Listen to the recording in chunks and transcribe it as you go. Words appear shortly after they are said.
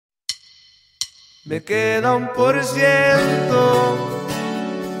Me queda 1%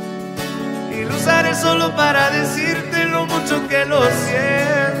 y lo usaré solo para decirte lo mucho que lo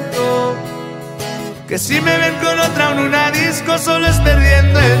siento. Que si me ven con otra en una disco solo es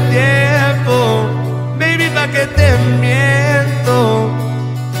perdiendo el tiempo. Baby, pa' que te miento.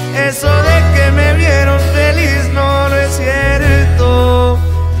 Eso de que me vieron feliz no es cierto.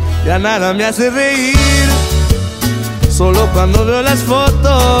 Ya nada me hace reír, solo cuando veo las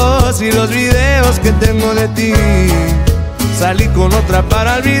fotos y los videos que tengo de ti. Salí con otra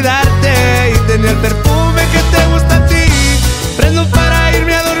para olvidarte y tenía el perfume que te gusta a ti. Prendo para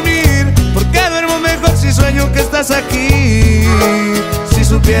irme a dormir, porque duermo mejor si sueño que estás aquí. Si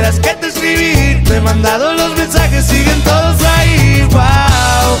supieras que te escribí, te he mandado los mensajes, siguen todos ahí.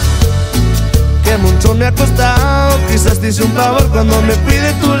 Wow, que mucho me ha costado, quizás te hice un favor cuando me fui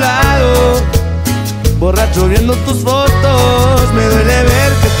de tu lado. Borracho viendo tus fotos, me duele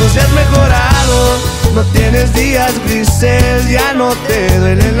ver que tú seas mejorado. No tienes días grises, ya no te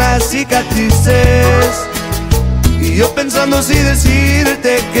duelen las cicatrices. Y yo pensando si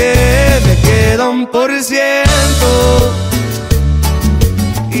decirte que me queda 1%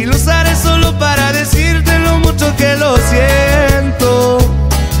 y lo usaré solo para decirte lo mucho que lo siento.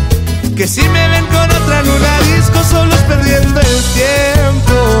 Que si me ven con otra en una disco solo es perdiendo el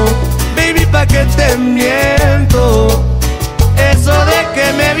tiempo. Baby, pa' que te miento. Eso de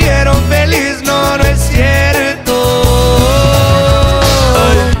que me vieron feliz no es cierto.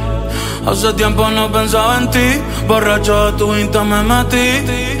 Ay, hace tiempo no pensaba en ti, borracho de tu Insta me metí.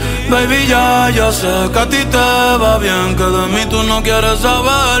 Baby, ya sé que a ti te va bien, que de mí tú no quieres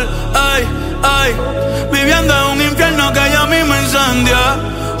saber. Ay, ay, viviendo en un infierno que ya mismo incendia,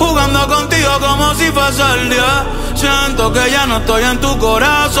 jugando contigo como si fuese el día. Siento que ya no estoy en tu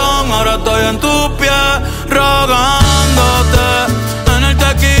corazón, ahora estoy en tus pies, rogándote, en el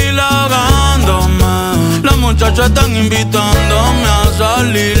tequila ahogándome. Las muchachas están invitándome a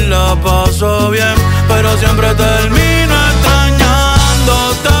salir, la paso bien, pero siempre termino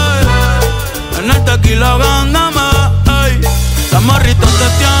extrañándote, en el tequila ahogándome. Ey, las morritas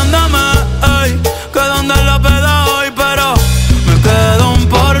testeándome, ey, que donde la peda hoy, pero me quedo 1%.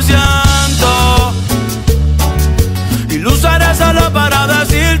 Y lo usaré solo para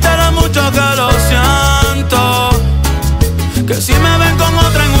decirte lo mucho que lo siento. Que si me ven con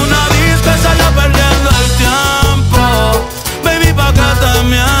otra en una disco solo perdiendo el tiempo. Baby, pa' que te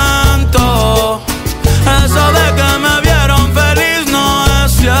miento. Eso de que me vieron feliz no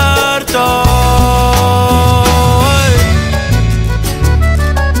es cierto.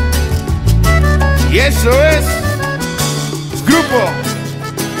 Y eso es Grupo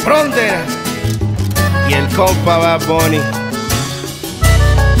Frontera y el compa Bad Bunny.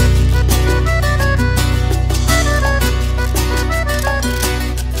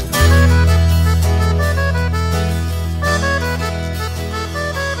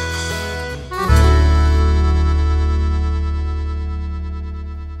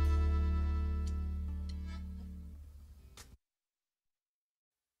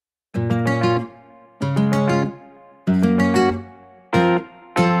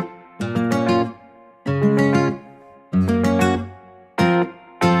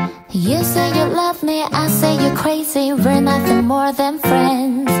 You say you love me, I say you're crazy. We're nothing more than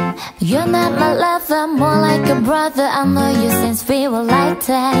friends. You're not my lover, more like a brother. I know you since we were like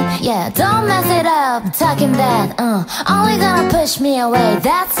 10. Yeah, don't mess it up, talking that only gonna push me away,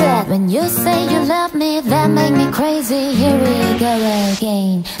 that's it. When you say you love me, that make me crazy. Here we go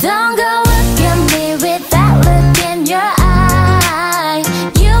again. Don't go look at me with that look in your eye.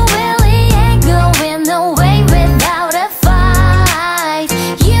 You really ain't going away without a fight.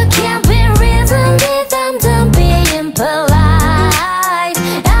 You can't be reason with them, don't be impolite.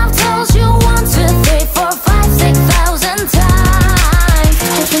 I've told you 1, 2, 3, 4, 5, 6,000 times.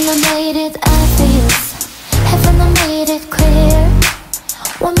 Haven't I made it obvious? Haven't I made it clear?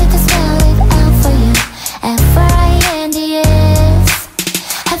 Want me to spell it out for you? F-R-I-N-D-S.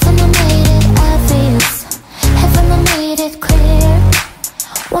 Haven't I made it obvious? Haven't I made it clear?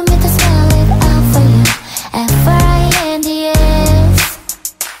 Want me to spell it out for you? F-R-I-N-D-S.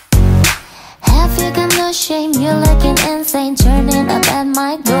 Have you got no shame? You're looking insane, turning up at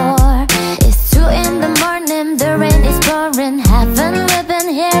my door. It's 2 in the morning, the rain is pouring. Haven't we been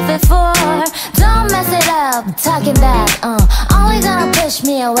here before? Don't mess it up, talking that only gonna push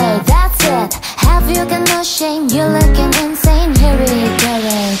me away, that's it. Have you got no shame? You're looking insane, here we go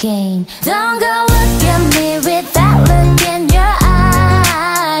again. Don't go look at me with that look in your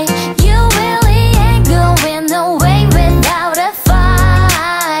eye. You really ain't going away without a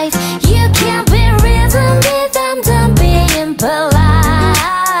fight. You can't be reason with them, don't be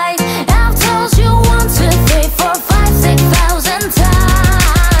impolite. I've told you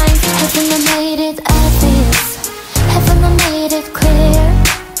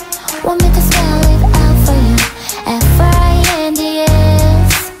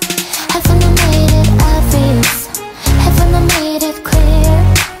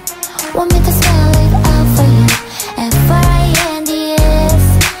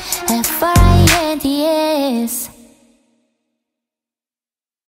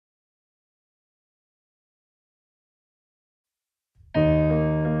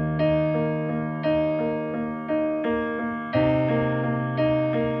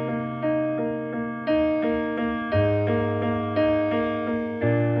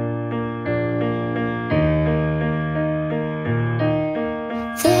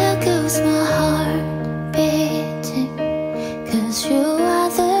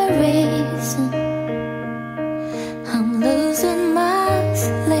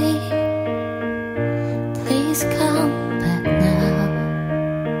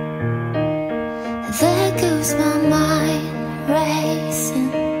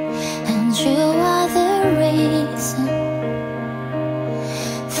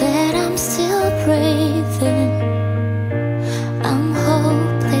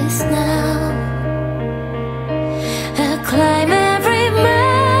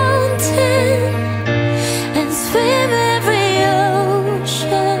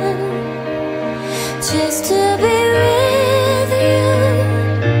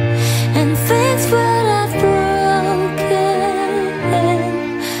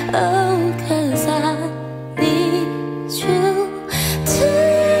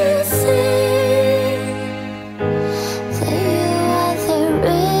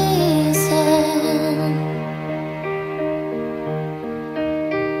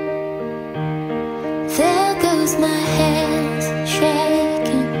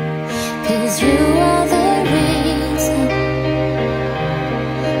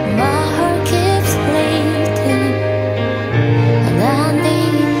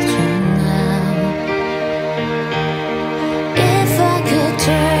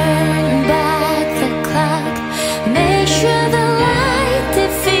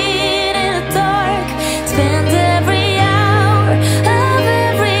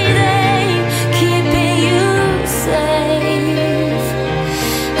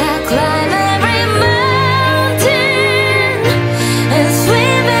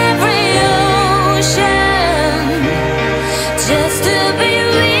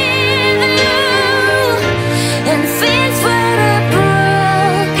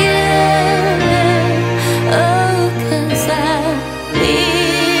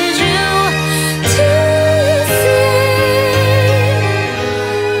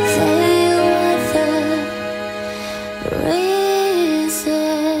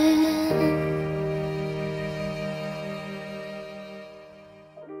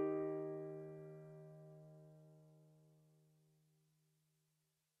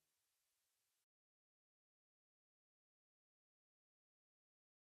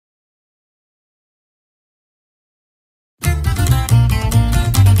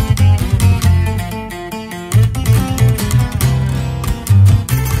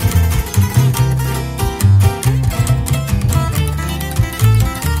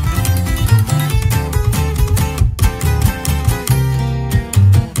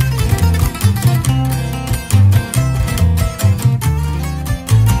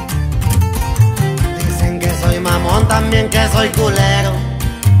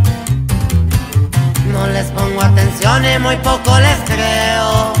presión y muy poco les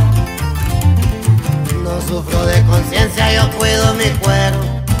creo. No sufro de conciencia, yo cuido mi cuero.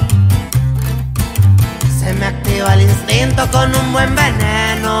 Se me activa el instinto con un buen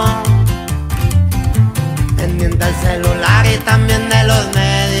veneno. Pendiente al celular y también de los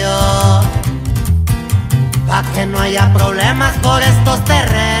medios, pa' que no haya problemas por estos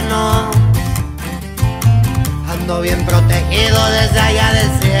terrenos. Ando bien protegido desde allá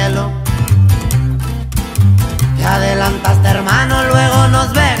del cielo. Te adelantaste, hermano, luego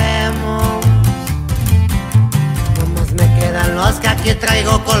nos veremos. Nomás me quedan los que aquí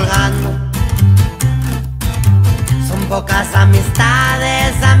traigo colgando. Son pocas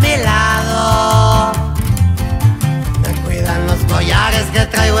amistades a mi lado. Me cuidan los collares que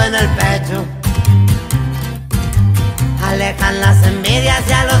traigo en el pecho. Alejan las envidias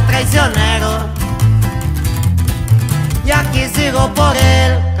y a los traicioneros. Y aquí sigo por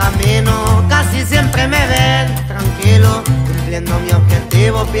el camino, casi siempre me ven tranquilo, cumpliendo mi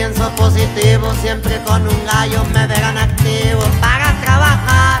objetivo, pienso positivo, siempre con un gallo me verán activo. Para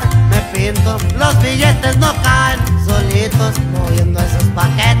trabajar me pinto, los billetes no caen solitos, moviendo esos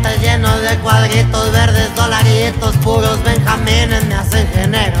paquetes llenos de cuadritos verdes, dolaritos, puros benjamines me hacen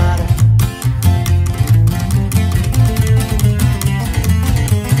generar.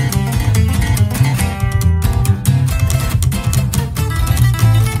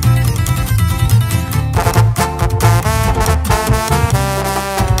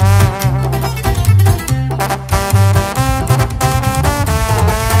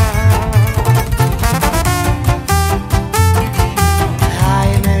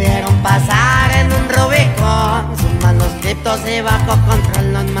 Y bajo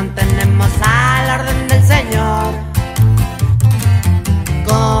control nos mantenemos a la orden del Señor.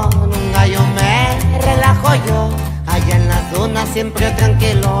 Con un gallo me relajo yo, allá en las dunas siempre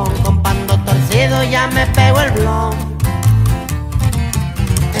tranquilo, con pando torcido ya me pego el blon.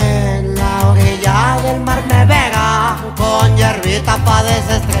 En la orilla del mar me verán, con hierbita pa'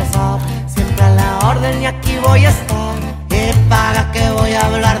 desestresar, siempre a la orden y aquí voy a estar. ¿Y para qué voy a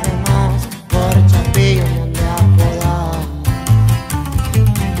hablar de más? Por chapillo me han de apodar.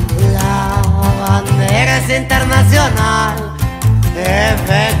 La bandera es internacional,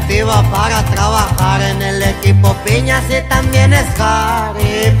 efectiva para trabajar en el equipo piñas y también Scar.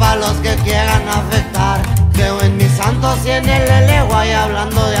 Y para los que quieran afectar, creo en mis santos y en el LY.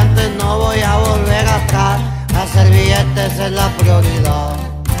 Hablando de antes no voy a volver atrás, hacer billetes es la prioridad.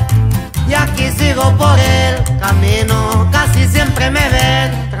 Y aquí sigo por el camino, casi siempre me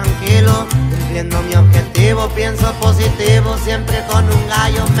ven tranquilo, cumpliendo mi objetivo, pienso positivo, siempre con un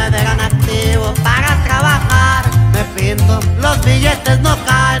gallo me verán activo. Para trabajar me pinto, los billetes no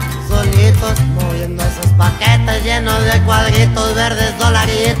caen solitos, moviendo esos paquetes llenos de cuadritos verdes,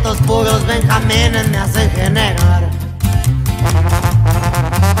 dolaritos, puros benjamines me hacen generar.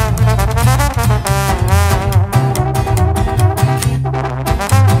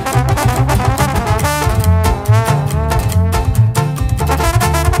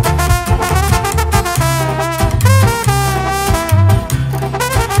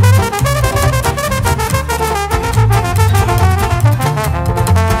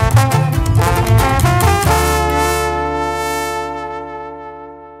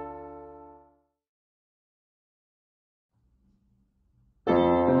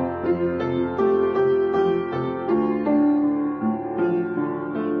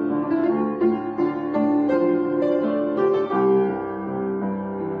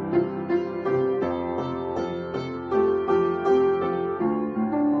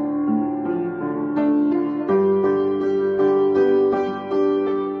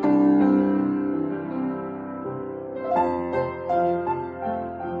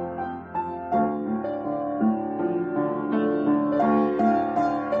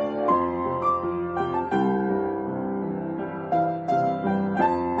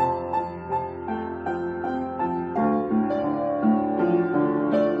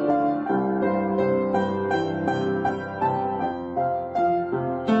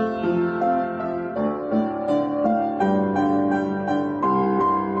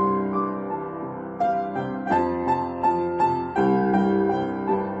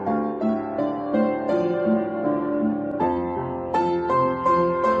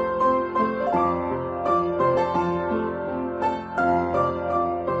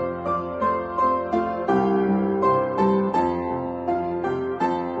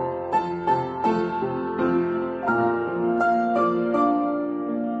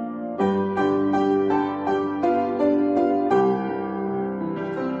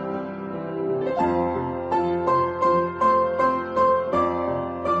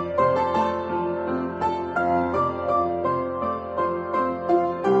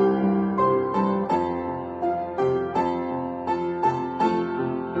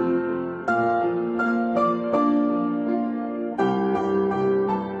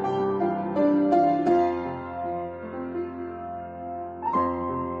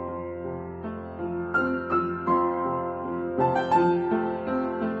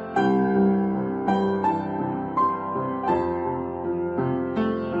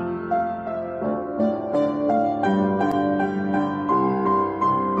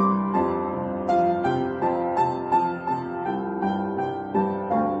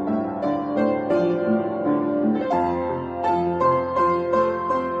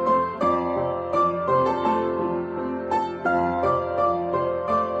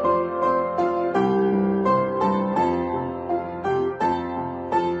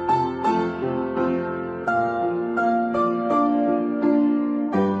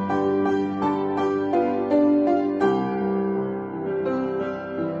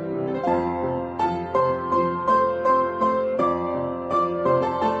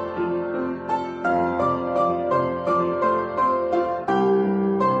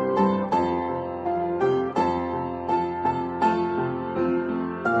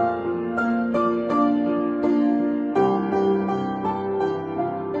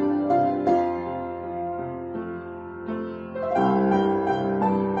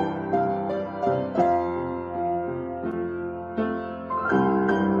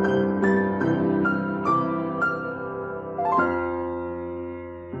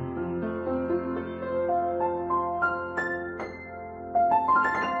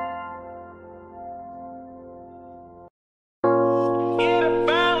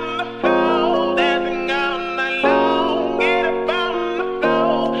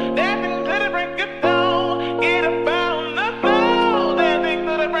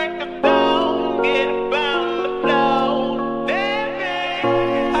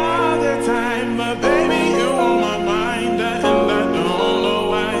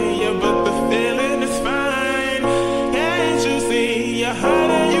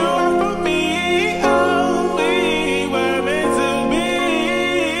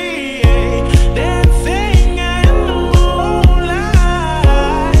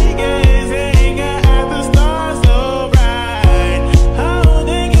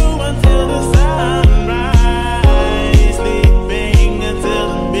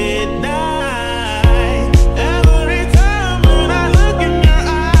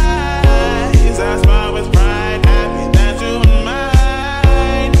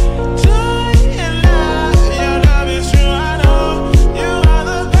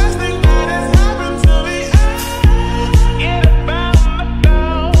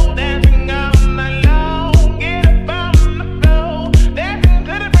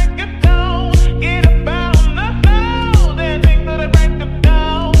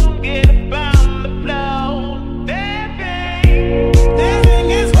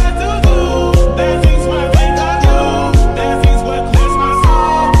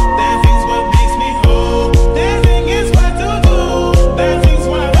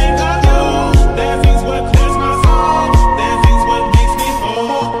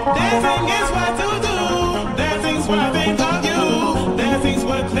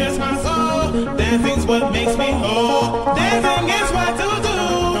 Dancing's what makes me whole. Dancing is what to do.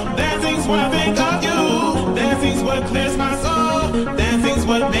 Dancing's what I think of you. Dancing's what clears my soul. Dancing's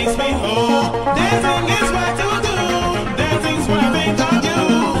what makes me whole. Dancing is what to do. Dancing's what I think of you.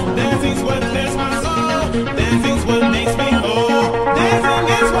 Dancing's what clears my soul. Dancing's what makes me whole. Dancing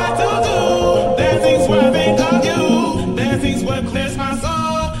is what to do. Dancing's what I think of you. Dancing's what clears my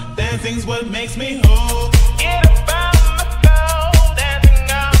soul. Dancing's what makes me whole. Get up on the floor, dancing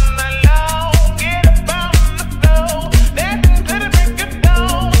on the low. Get up on the floor, dancing to the break of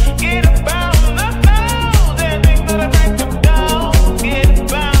dawn. Get up on the floor, dancing to the break of dawn. Get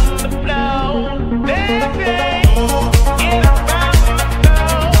up on the floor, dancing. Get up on the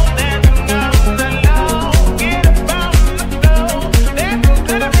floor, dancing on the low. Get up on the floor, dancing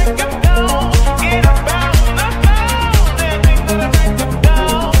to the break of dawn. Get up on the floor, dancing to the break of dawn.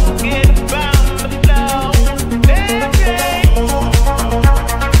 Get up on the floor,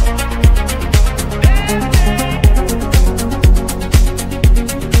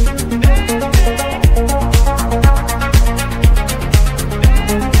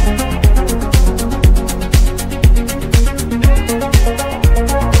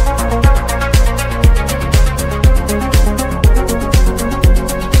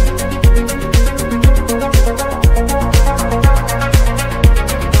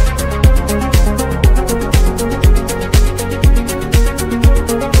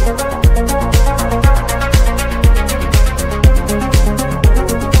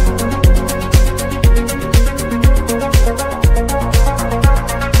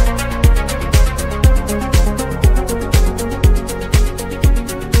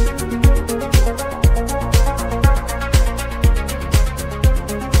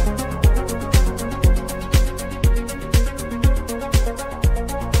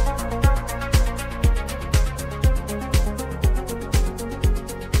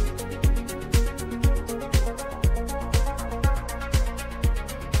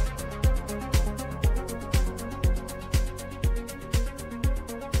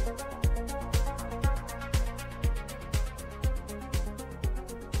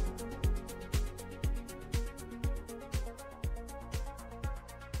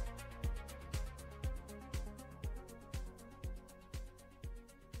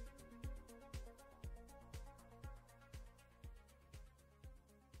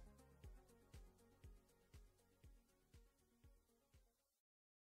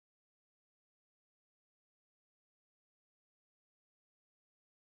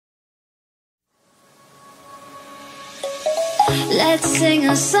 Let's sing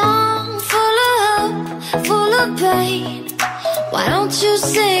a song full of hope, full of pain. Why don't you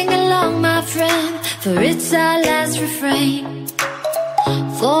sing along, my friend? For it's our last refrain.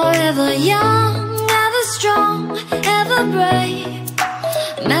 Forever young, ever strong, ever brave.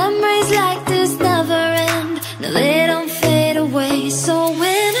 Memories like this never end. No, they don't fade away. So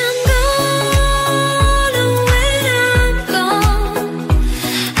when I'm gone, oh, when I'm gone,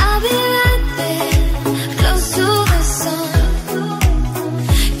 I'll be right there, close to the sun.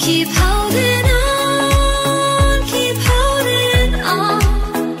 Keep holding on, keep holding on,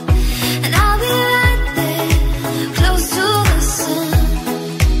 and I'll be right there, close to the sun,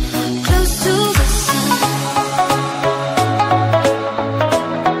 close to the sun.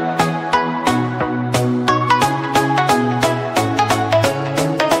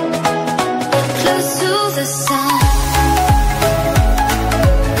 Close to the sun.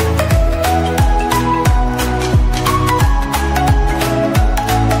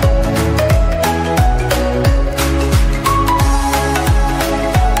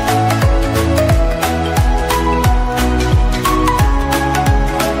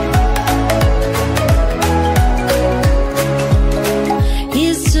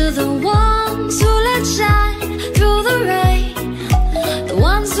 Here's to the ones who let shine through the rain, the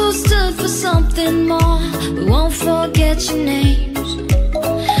ones who stood for something more. We won't forget your names.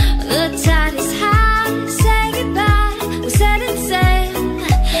 The tide is high, say goodbye, we're setting sail,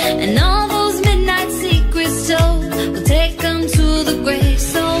 and all those midnight secrets told, we'll take them to the grave.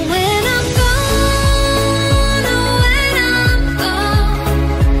 So when I'm gone, oh, when I'm gone,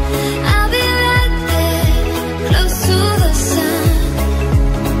 I'll be right there, close to the sun.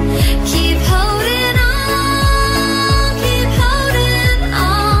 Keep holding on,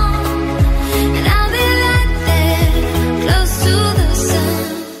 and I'll be right there, close to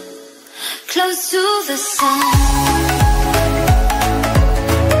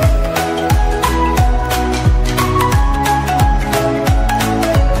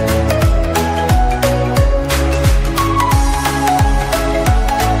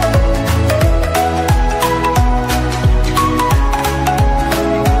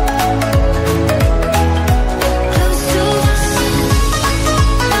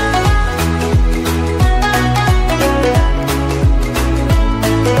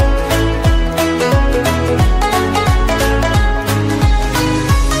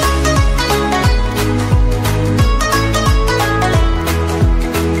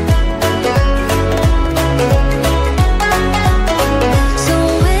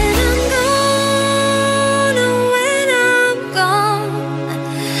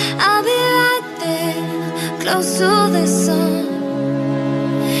close to the sun.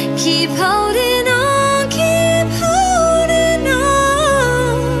 Keep holding on, keep holding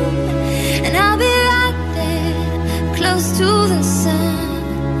on, and I'll be right there, close to the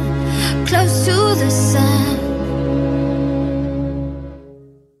sun, close to the sun.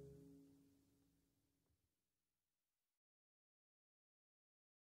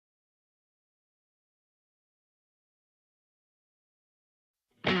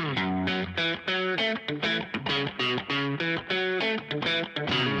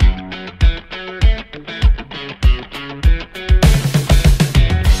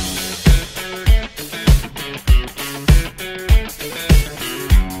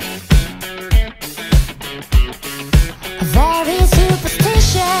 Very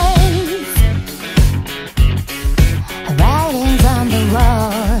superstitions, writings on the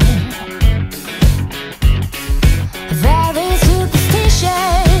wall. Very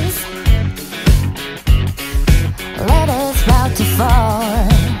superstitious, letters about to fall.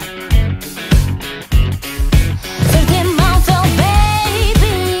 Thinking also,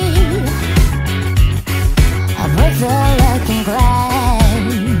 baby, with the looking glass.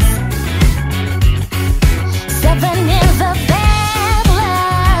 7 years of bad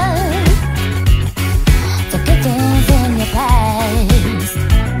love, the good things in your past.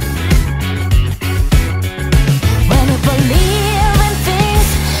 When you believe in things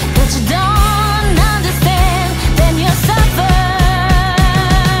that you don't understand, then you suffer.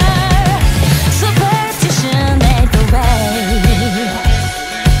 Superstition ain't the way.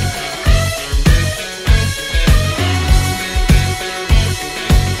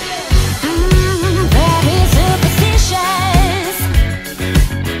 Very superstitious,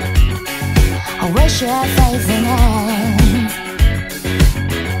 I wish your face in hand.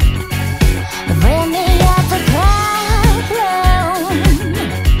 Bring me up the problem,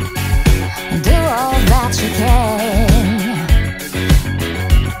 do all that you can.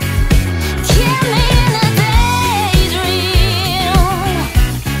 Keep me in a daydream,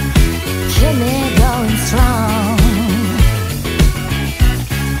 keep me going strong.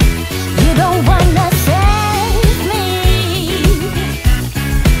 You don't wanna save me,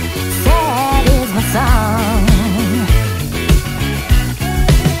 sad is my song.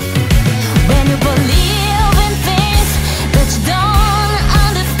 When you believe in things that you don't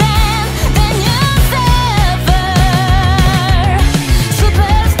understand, then you suffer.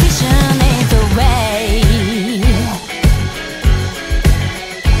 Superstition ain't the way.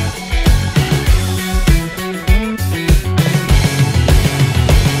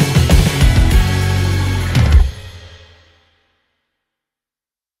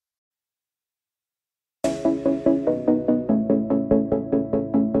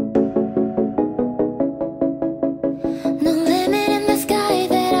 No limit in the sky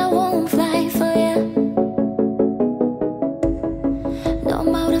that I won't fly for you. No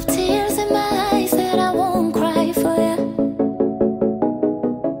amount of tears in my eyes that I won't cry for you.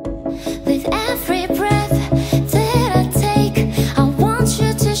 With every breath that I take, I want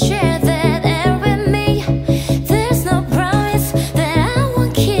you to share that air with me. There's no promise that I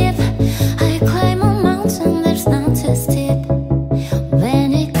won't keep. I climb a mountain that's not too steep.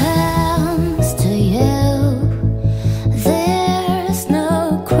 When it comes to you, there's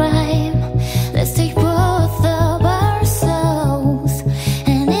no crime. Let's take both of our souls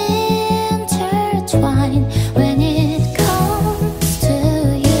and intertwine. When it comes to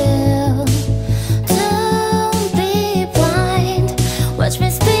you, don't be blind. Watch me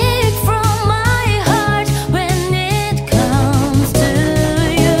speak from my heart. When it comes to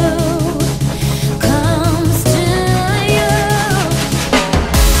you, comes to you.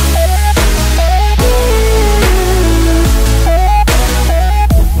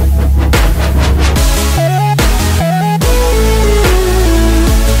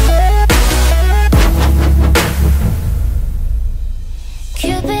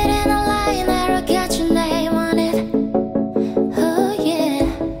 Cupid in a line, arrow got your name on it. Oh yeah.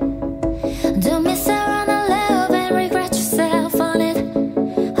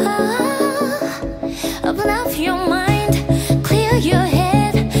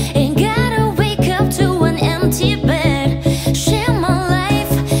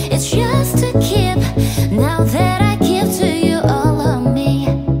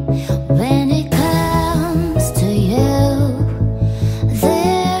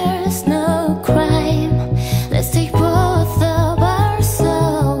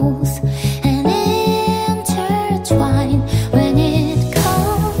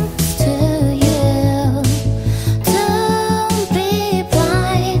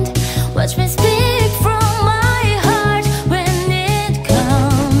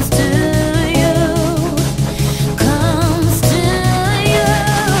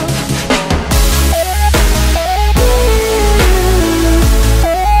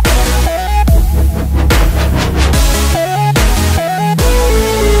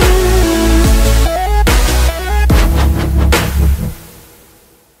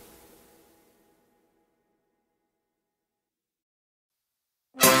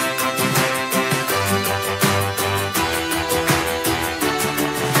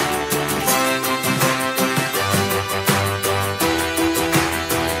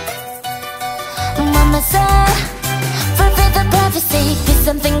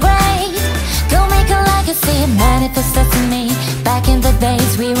 manifested to me. Back in the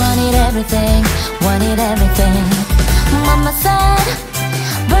days we wanted everything, wanted everything. Mama said,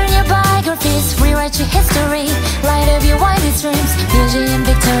 burn your biographies, rewrite your history, light up your wildest dreams, beauty and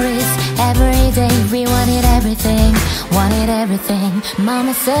victories. Every day we wanted everything, wanted everything.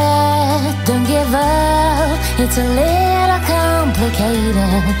 Mama said, don't give up, it's a little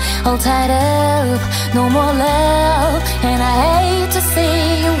complicated. Hold tight up, no more love, and I hate to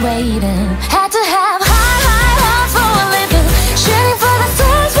see you waiting. Had to have high hopes for a living, shooting for the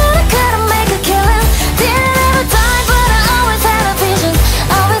stars but I couldn't make a killing. Didn't have a time but I always had a vision,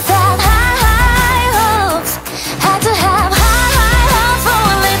 always had high hopes. Had to have high hopes for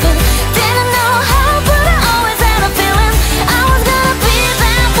a living. Didn't know how but I always had a feeling I was gonna be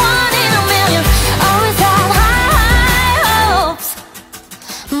that one in a million. Always had high hopes.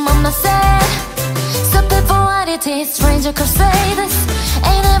 Mama said, stop it for what it is, stranger could say this.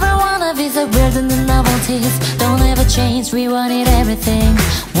 Ain't ever one of us are weird than the novelties. Don't ever change, we wanted everything,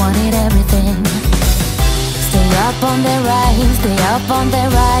 wanted everything. Stay up on the rise, stay up on the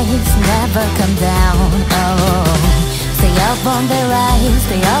rise, never come down, oh. Stay up on the rise,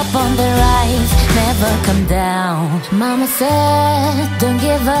 stay up on the rise, never come down. Mama said, don't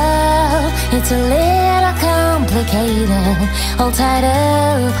give up, it's a little complicated. Hold tight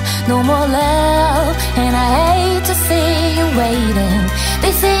up, no more love, and I hate to see you waiting.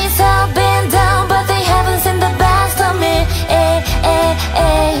 They say it's all been down, but they haven't seen the best of me,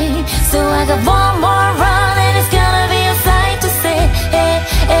 So I got one more run, and it's gonna be a sight to see,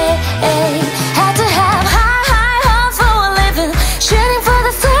 Had to have high hopes for a living, shooting for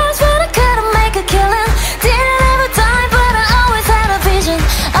the stars but I couldn't make a killing. Didn't have a time but I always had a vision,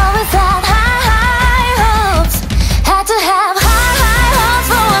 always had high hopes. Had to have high hopes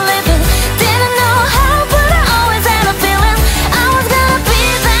for a living. Didn't know how but I always had a feeling I was gonna be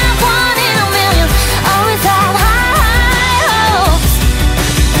that one in a million. Always had high hopes.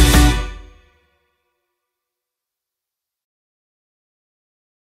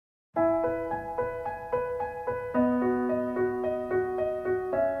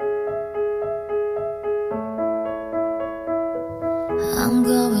 I'm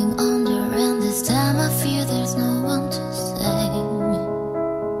going under and this time I fear there's no one to save me.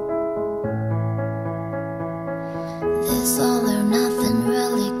 This all or nothing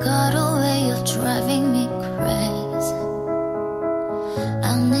really got a way of driving me crazy.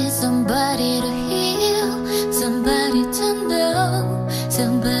 I need somebody to heal, somebody to know,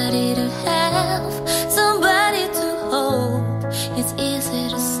 somebody to have, somebody to hold. It's easy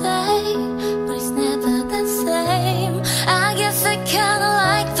to say, but it's never the same. I guess I kinda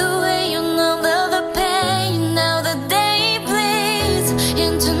like the way you know the pain. Now the day bleeds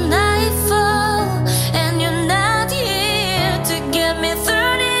into nightfall, and you're not here to get me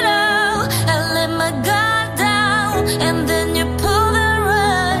through it all. I let my guard down, and then you pull the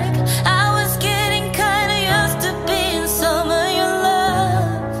rug. I was getting kinda used to being some of your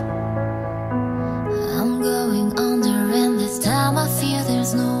love. I'm going under, and this time I fear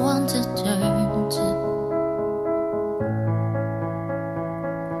there's no one to turn to.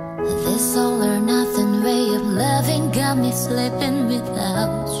 This all or nothing way of loving got me slipping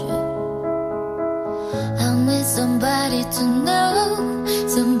without you. I need somebody to know,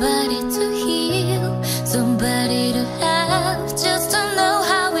 somebody to heal, somebody to have, just to know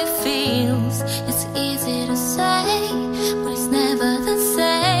how it feels. It's easy to say, but it's never the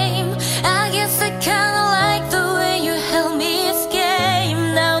same. I guess I kinda like the way you help me escape.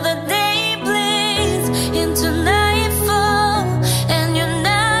 Now the day bleeds into nightfall, and you're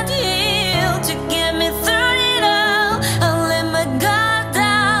not here to get me through it all. I let my guard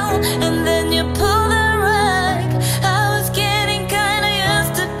down, and then you pull the rug. I was getting kinda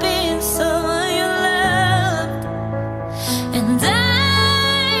used to being someone you loved, and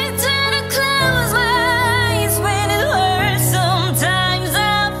I tend to close my eyes when it hurts. Sometimes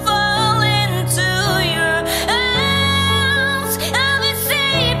I fall into your arms. I'll be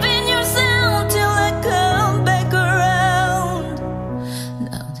safe in your sound till I come back around.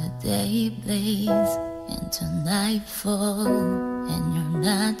 Now the day bleeds into nightfall, and you're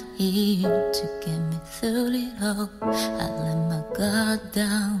not here to get me through it all. I let my guard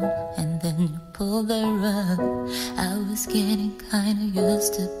down, and then you pull the rug. I was getting kinda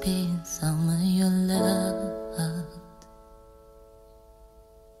used to being someone you loved.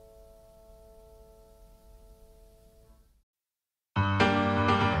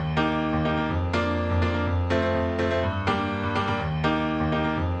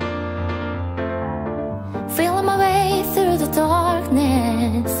 Feeling my way through the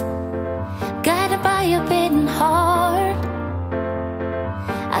darkness, guided by a beating heart.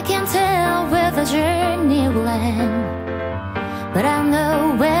 I can't tell where the journey will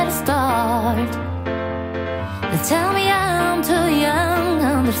where to start. They tell me I'm too young to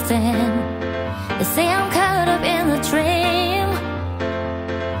understand. They say I'm caught up in a dream.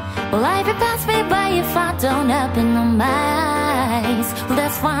 Well, life will pass me by if I don't open my eyes. Well,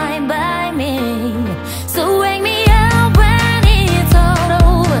 that's fine by me. So wake me up when it's all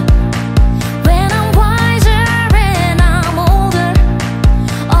over, when I'm wiser and I'm older.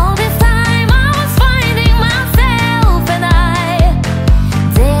 All this time I was finding myself and I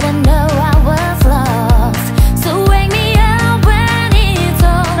didn't know I was lost. So wake me up when it's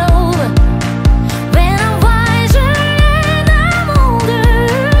all over, when I'm wiser and I'm older.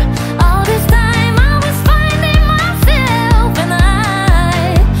 All this time I was finding myself and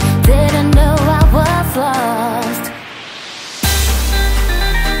I didn't know I was lost.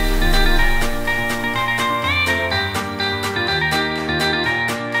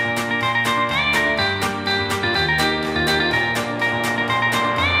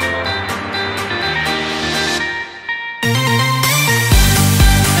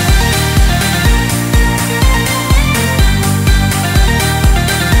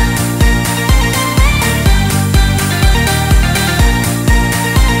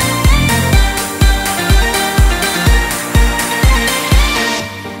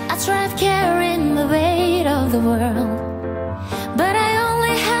 I tried carrying the weight of the world, but I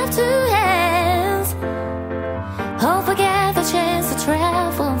only have two hands. Hope I get the chance to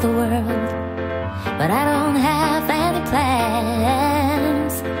travel the world, but I don't have any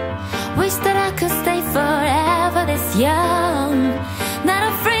plans. Wish that I could stay forever this young, not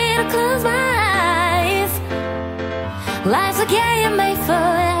afraid to close my eyes. Life's a game made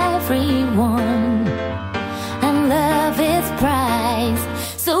for everyone, and love is prize.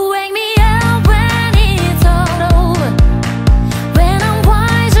 So wake me up when it's all over, when I'm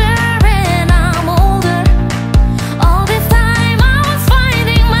wiser and I'm older. All this time I was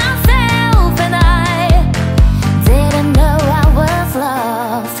finding myself and I didn't know I was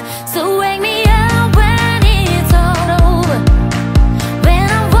lost. So wake me up when it's all over, when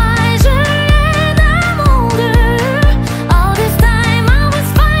I'm wiser and I'm older. All this time I was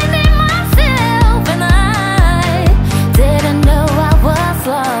finding myself and I didn't know I was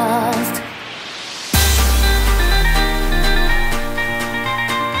lost.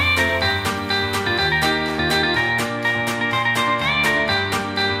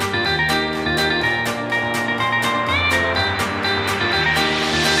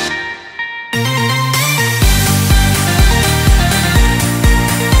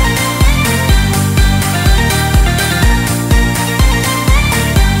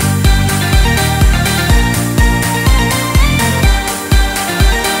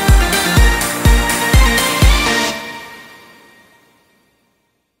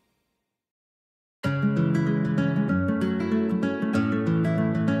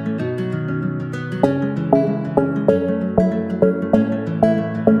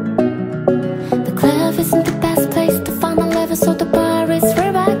 The club isn't the best place to find a lover, so the bar is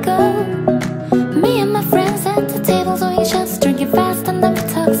where I go. Me and my friends at the table doing shots, drinking fast and then we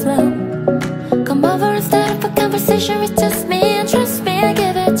talk slow. Come over and start up a conversation with just me, and trust me, I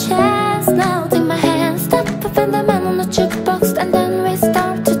give it a chance. Now take my hand, step up in the man on the jukebox, and then we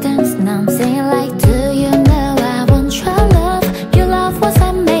start to dance. Now I'm singing like, do you know I want your love? Your love was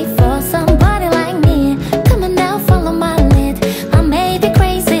handmade for somebody like me. Come on now, follow my lead. I may be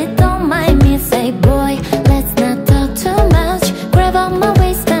crazy, don't mind me. Say, boy, let's not talk too much. Grab on my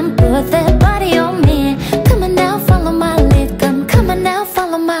waist and put that body on me. Come on now, follow my lead. Come on now,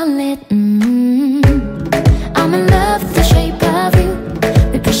 follow my lead. I'm in love with the shape of you.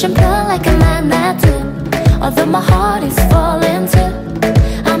 We push and pull like a magnet do. Although my heart is falling too,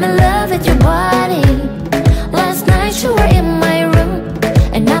 I'm in love with your body. Last night you were in my room,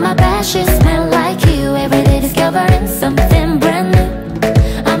 and now my bed sheets smell like you. Every day discovering something brand new.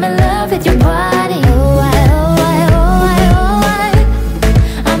 I'm in love with your body. Oh, I, oh, I, oh, I, oh, I.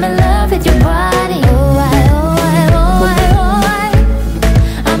 I'm in love with your body. Oh, I, oh, I, oh, I, oh, I.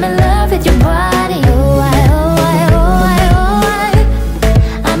 I'm in love with your body. Oh, I, oh, I, oh, I, oh,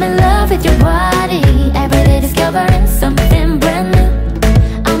 I. I'm in love with your body. Every day discovering something brand new.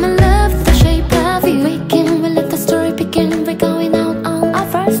 I'm in love with the shape of you. We let the story begin. We're going out on our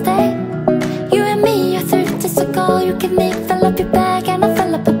first date. You and me are 30 days ago. You give me, fill up your bag, and I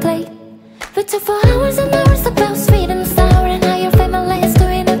fill up a plate. We took for hours and hours about sweet and sour, and how your family is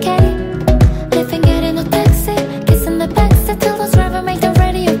doing okay. Living it in a taxi, kissing the backseat till the driver made the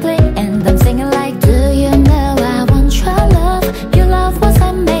radio play. And I'm singing like, do you know I want your love? Your love was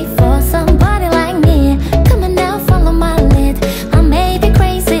handmade for somebody like me. Come on now, follow my lead. I may be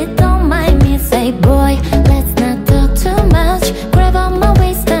crazy, don't mind me. Say, boy, let's not talk too much. Grab on my waist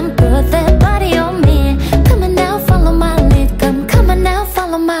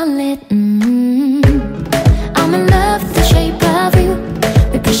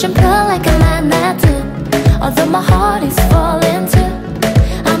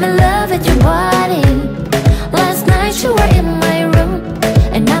with your body. Last night you were in my room,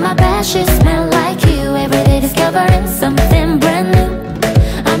 and now my bed sheets smell like you. Every day discovering something brand new.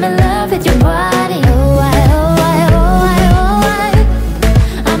 I'm in love with your body. Oh,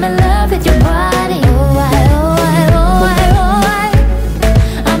 I'm in love with your body. Oh,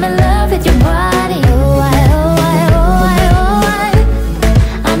 I'm in love with your body. Oh,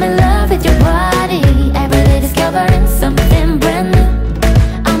 I'm in love with your body. Every day discovering something brand new.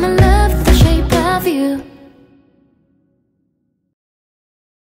 I'm in love with the shape of you.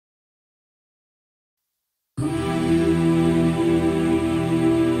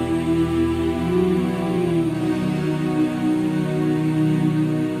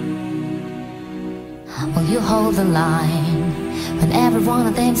 Will you hold the line when every one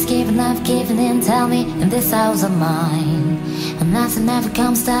of them's given up, given in? Tell me, in this house of mine, and nothing ever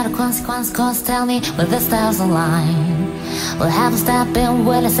comes out of consequence. Cause tell me, will the stars align? Will heaven step in?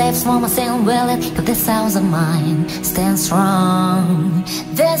 Will it save small sin? Will it? Cause this house of mine stand strong.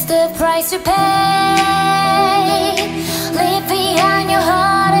 That's the price you pay. Leave behind your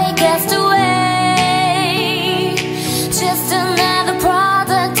heartache, cast away. Just another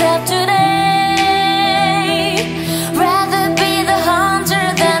product of today.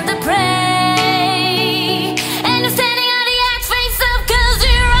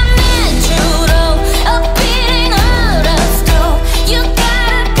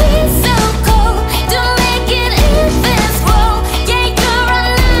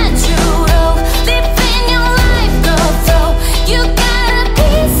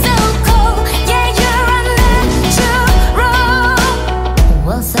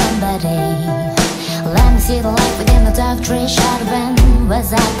 Tree shattering,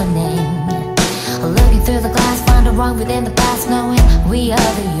 what's happening? Looking through the glass, find the wrong within the past, knowing we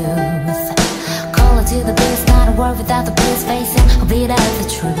are the youth. Call it to the beast, not a word without the beast, facing a bit of the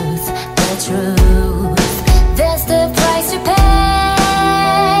truth, the truth. That's the price you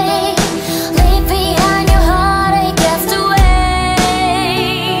pay. Leave behind your heartache, cast away.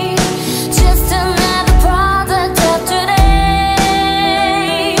 Just another product of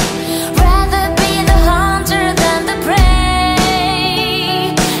today. Rather be the hunter than the prey.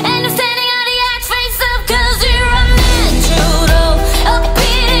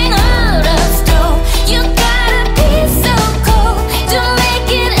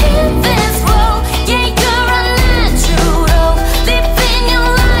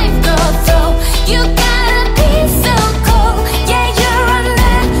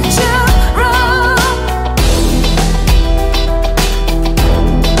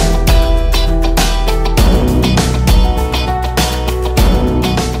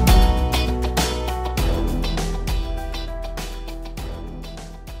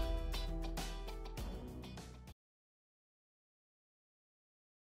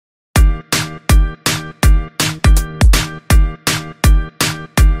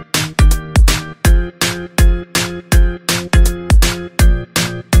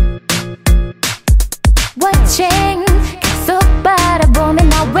 계속 바라보면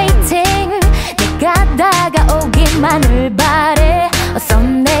나 waiting. 내가 다가오기만을 바래. 어서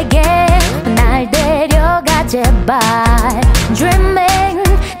내게 날 데려가 제발. Dreaming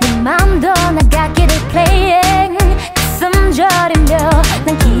네 맘도 나가기를 playing. 가슴 저리며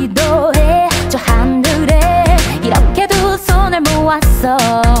난 기도해. 저 하늘에 이렇게 두 손을 모았어.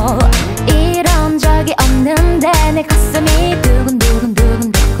 이런 적이 없는데 내 가슴이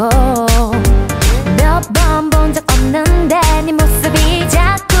두근두근두근두근거리고. 몇 번 본 적 없는데 네 모습이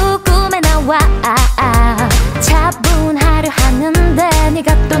자꾸 꿈에 나와. 차분하려 하는데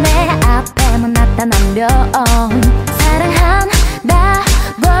네가 또 내 앞에만 나타나면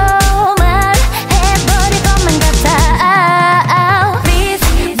사랑한다고 말해버릴 것만 같아. Please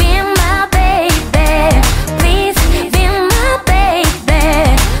be my baby. Please be my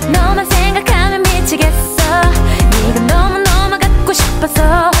baby. 너만 생각하면 미치겠어. 네가 너무너무 갖고 싶어서.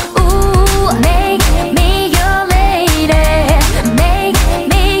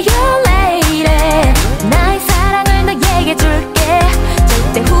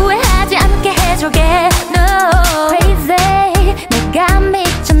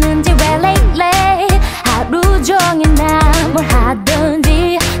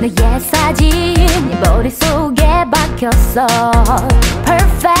 너의 사진 네 머릿속에 박혔어.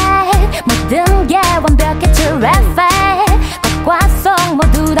 Perfect 모든 게 완벽해 terrific. 겉과 속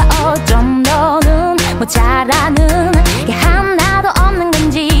모두 다 어쩜 너는 모자라는 게 하나도 없는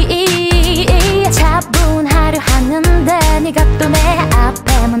건지. 차분하려 하는데 네가 또 내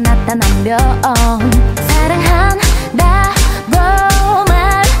앞에만 나타나면 사랑한다고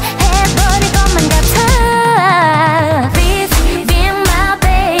말해버릴 것만 같아. Please be my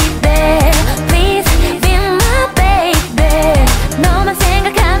baby.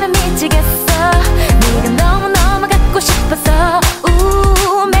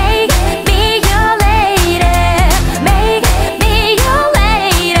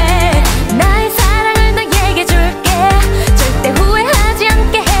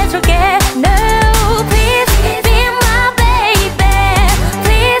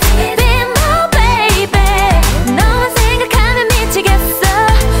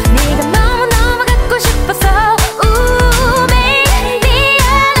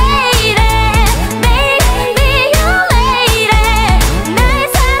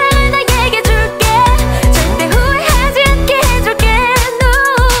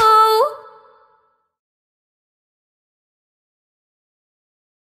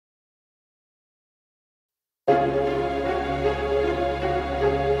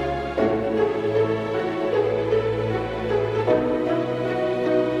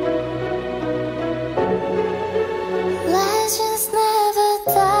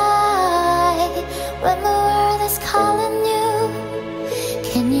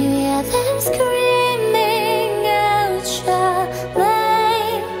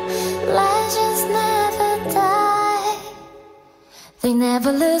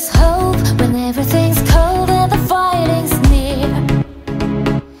 never lose hope when everything's cold and the fighting's near.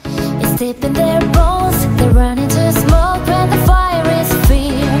 It's deep in their bones, they run into smoke when the fire is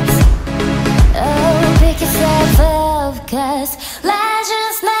fierce. Oh, pick yourself up, 'cause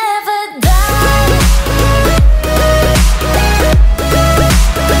legends never die.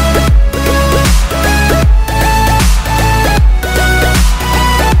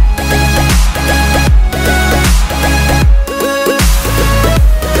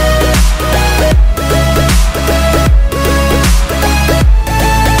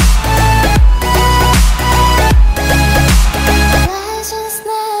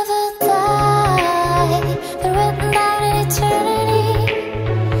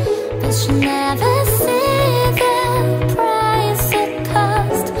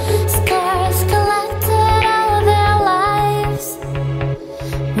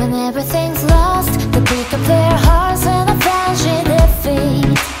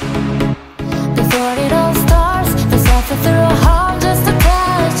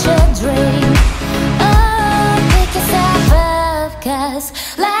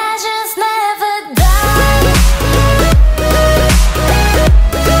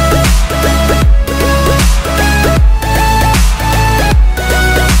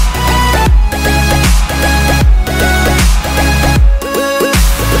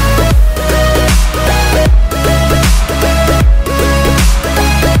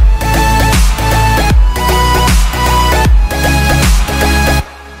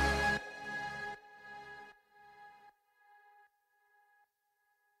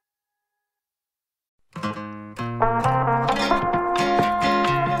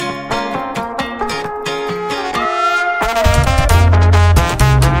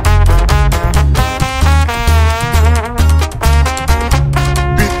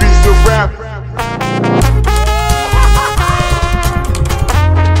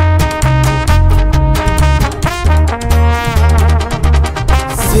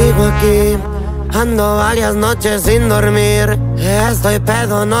 Ando varias noches sin dormir. Estoy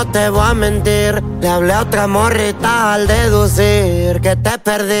pedo, no te voy a mentir. Le hablé a otra morrita al deducir que te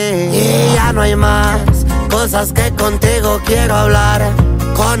perdí. Y ya no hay más cosas que contigo quiero hablar.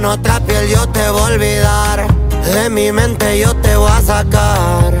 Con otra piel yo te voy a olvidar. De mi mente yo te voy a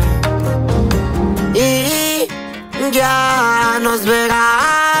sacar. Y ya nos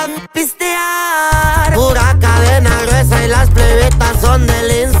verán pistear. Pura cadena gruesa y las plebitas son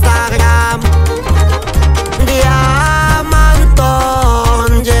del Instagram. Diamantón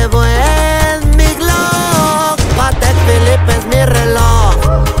llevo en mi Glock. Patek Philippe es mi reloj.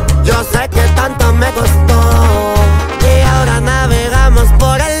 Yo sé que tanto me costó. Y ahora navegamos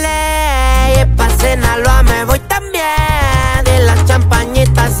por el ley. Y pa' Sinaloa me voy también. Y las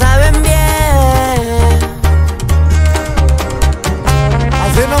champañitas saben bien.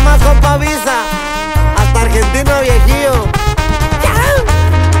 Así nomás compa Visa. Hasta argentino viejillo.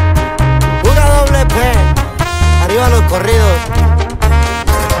 Pura doble P. Arriba los corridos.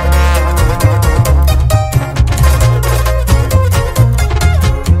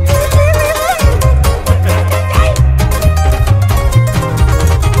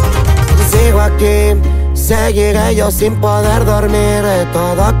 Sigo aquí, seguiré yo sin poder dormir.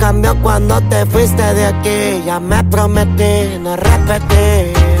 Todo cambió cuando te fuiste de aquí. Ya me prometí no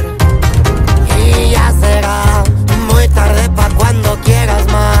repetir. Y ya será muy tarde pa' cuando quieras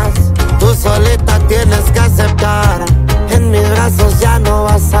más. Tú solita tienes que aceptar. En mis brazos ya no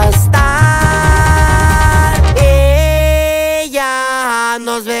vas a estar. Y ya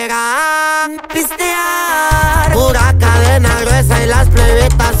nos verán pistear. Pura cadena gruesa y las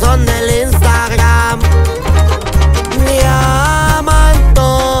plebitas son del Instagram.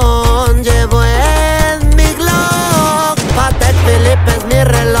 Diamantón llevo en mi Glock. Patek Philippe es mi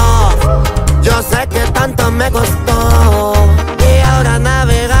reloj. Yo sé que tanto me costó. Y ahora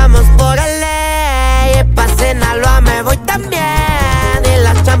navegamos por el ley. Pa' Sinaloa me voy también. Y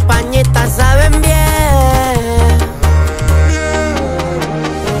las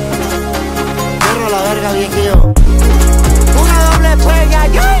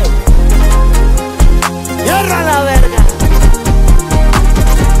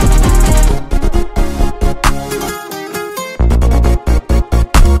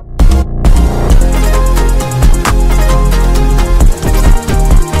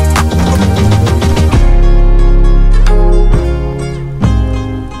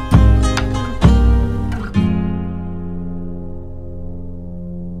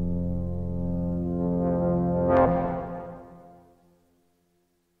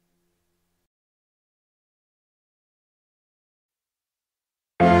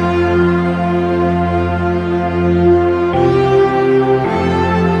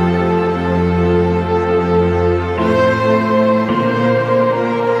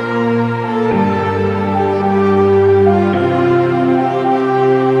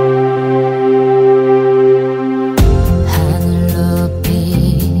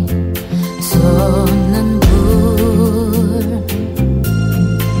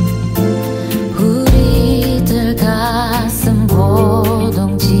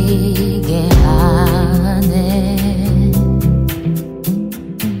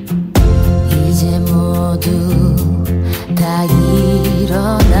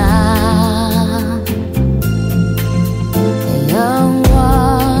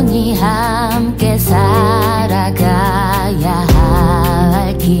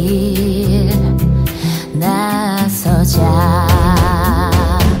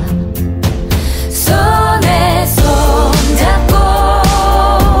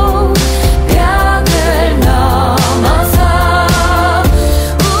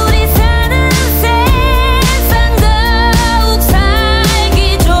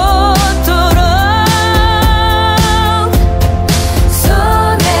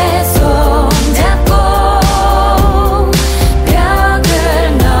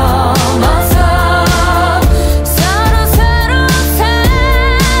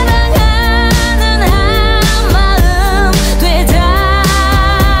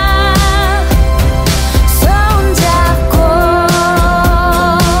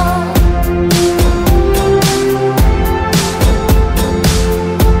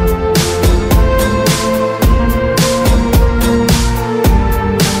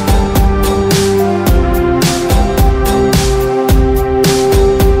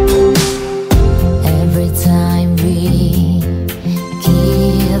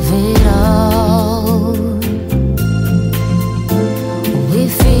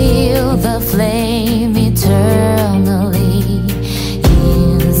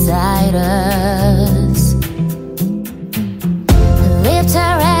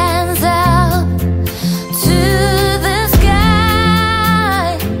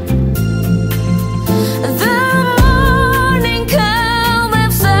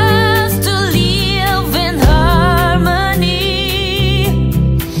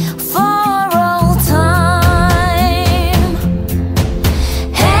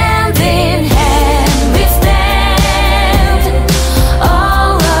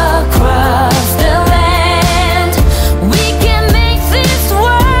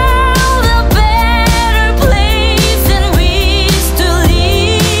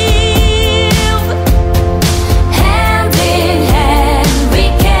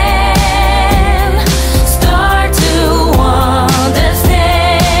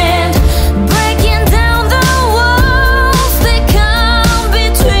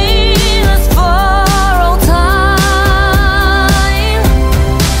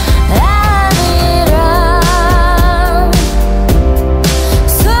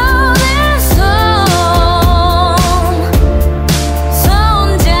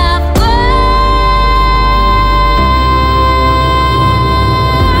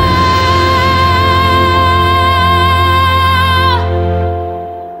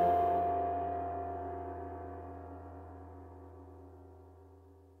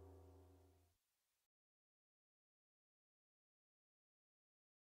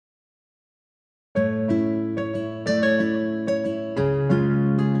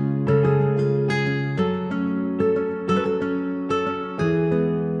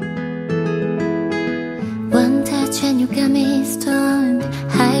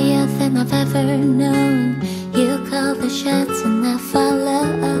I've ever known. You call the shots and I follow.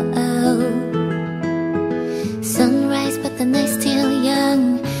 Sunrise but the night's still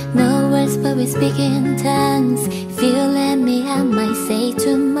young. No words but we speak in tongues. If you let me I might say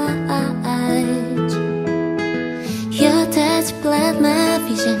too much. Your touch blurred my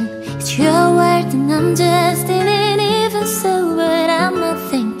vision. It's your word and I'm just in it. Even so, but I'm not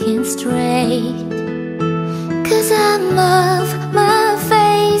thinking straight. Cause I'm off my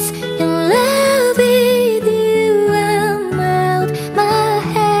face, in love with you. I'm out my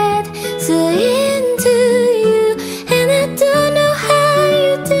head, so into you. And I don't know how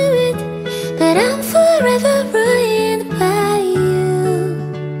you do it, but I'm forever ruined by you.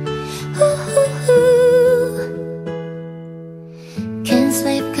 Ooh. Can't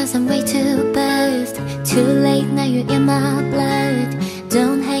sleep cause I'm way too buzzed. Too late, now you're in my blood.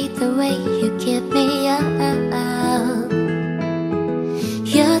 Don't hate the way you keep me up.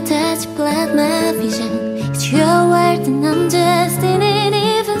 Your touch blurred my vision. It's your word and I'm just in it.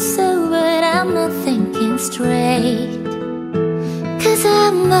 Even so, but I'm not thinking straight. Cause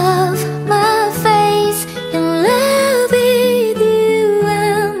I'm off my face, in love with you.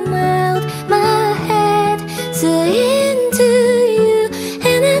 I'm out my head, so into you.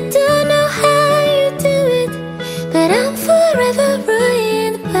 And I don't know how you do it, but I'm forever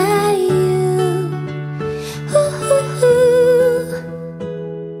ruined by you.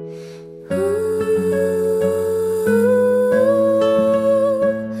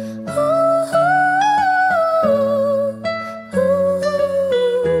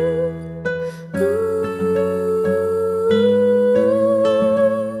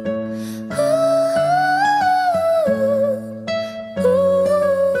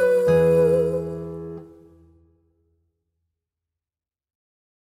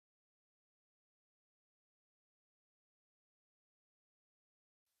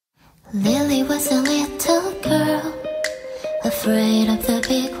 Lily was a little girl, afraid of the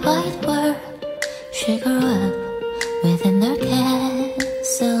big white world. She grew up within her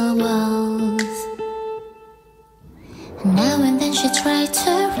castle walls. Now and then she tried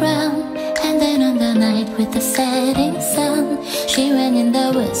to run, and then on the night with the setting sun, she ran in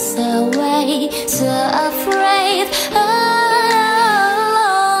the woods away, so afraid, alone.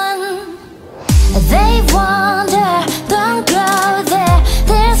 They wander, don't go there.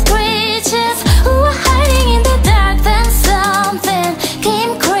 There's creatures who are hiding in the dark. Then something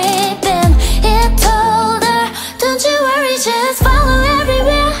came creeping. It told her, don't you worry, just follow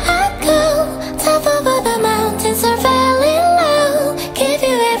everywhere I go. Top of all the mountains are very low. Give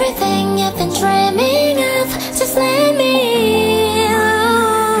you everything you've been dreaming of. Just let me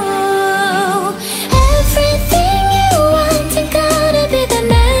everything you want ain't gonna be the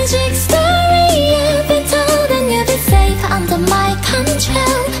magic story you've been told, and you'll be safe under my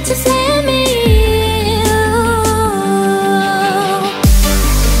control. Just let me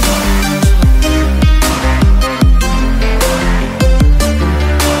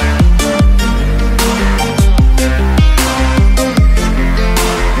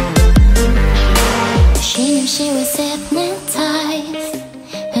She knew she was hypnotized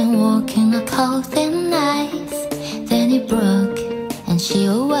and walking a cold thin night. Then it broke and she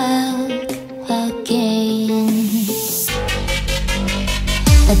awoke again.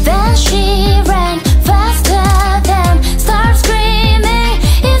 Then she